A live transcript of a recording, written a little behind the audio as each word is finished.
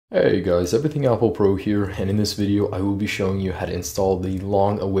Hey guys, Everything Apple Pro here, and in this video I will be showing you how to install the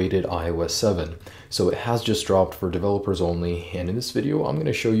long-awaited iOS 7. So it has just dropped for developers only, and in this video I'm going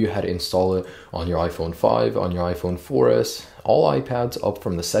to show you how to install it on your iPhone 5, on your iPhone 4S, all iPads up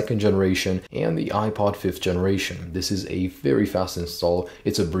from the 2nd generation, and the iPod 5th generation. This is a very fast install.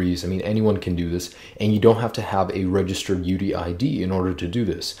 It's a breeze. I mean, anyone can do this, and you don't have to have a registered UDID in order to do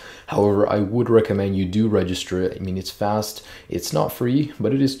this. However, I would recommend you do register it. I mean, it's fast, it's not free,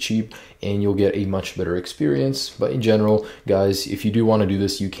 but it is cheap, and you'll get a much better experience. But in general, guys, if you do want to do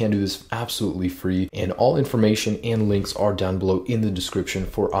this, you can do this absolutely free, and all information and links are down below in the description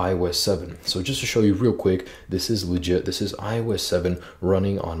for iOS 7. So just to show you real quick, this is legit. This is iOS 7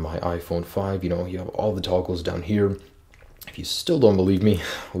 running on my iPhone 5. You know, you have all the toggles down here. If you still don't believe me,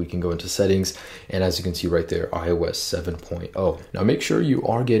 we can go into settings, and as you can see right there, iOS 7.0. Now make sure you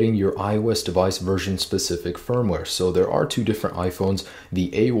are getting your iOS device version specific firmware. So there are two different iPhones, the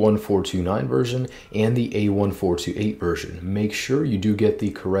A1429 version and the A1428 version. Make sure you do get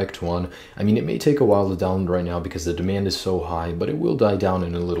the correct one. I mean, it may take a while to download right now because the demand is so high, but it will die down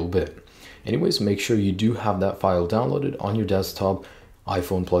in a little bit. Anyways, make sure you do have that file downloaded on your desktop,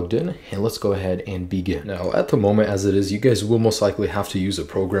 iPhone plugged in, and let's go ahead and begin. Now at the moment as it is, you guys will most likely have to use a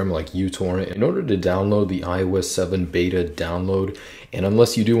program like uTorrent in order to download the iOS 7 beta download, and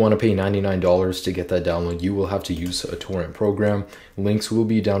unless you do want to pay $99 to get that download, you will have to use a torrent program. Links will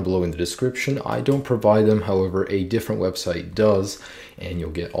be down below in the description. I don't provide them, however a different website does, and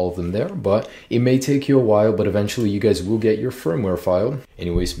you'll get all of them there, but it may take you a while, but eventually you guys will get your firmware file.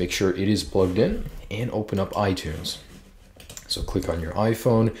 Anyways, make sure it is plugged in and open up iTunes. So click on your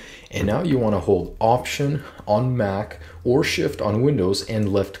iPhone, and now you want to hold Option on Mac or Shift on Windows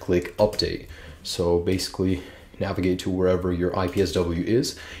and left click Update. So basically navigate to wherever your IPSW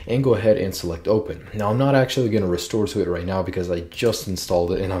is and go ahead and select Open. Now I'm not actually going to restore to it right now because I just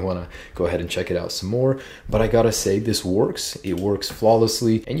installed it and I want to go ahead and check it out some more, but I gotta say this works. It works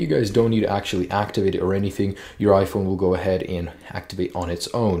flawlessly, and you guys don't need to actually activate it or anything. Your iPhone will go ahead and activate on its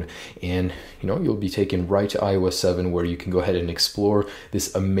own, and you know, you'll be taken right to iOS 7 where you can go ahead and explore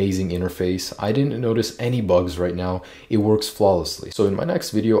this amazing interface. I didn't notice any bugs right now. It works flawlessly. So in my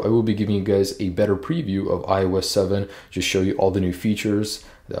next video I will be giving you guys a better preview of iOS 7, just show you all the new features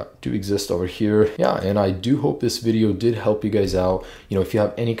that do exist over here. Yeah, and I do hope this video did help you guys out. You know, if you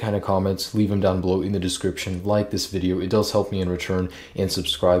have any kind of comments, leave them down below in the description. Like this video, it does help me in return, and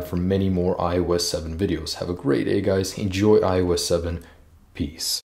subscribe for many more iOS 7 videos. Have a great day, guys. Enjoy iOS 7. Peace.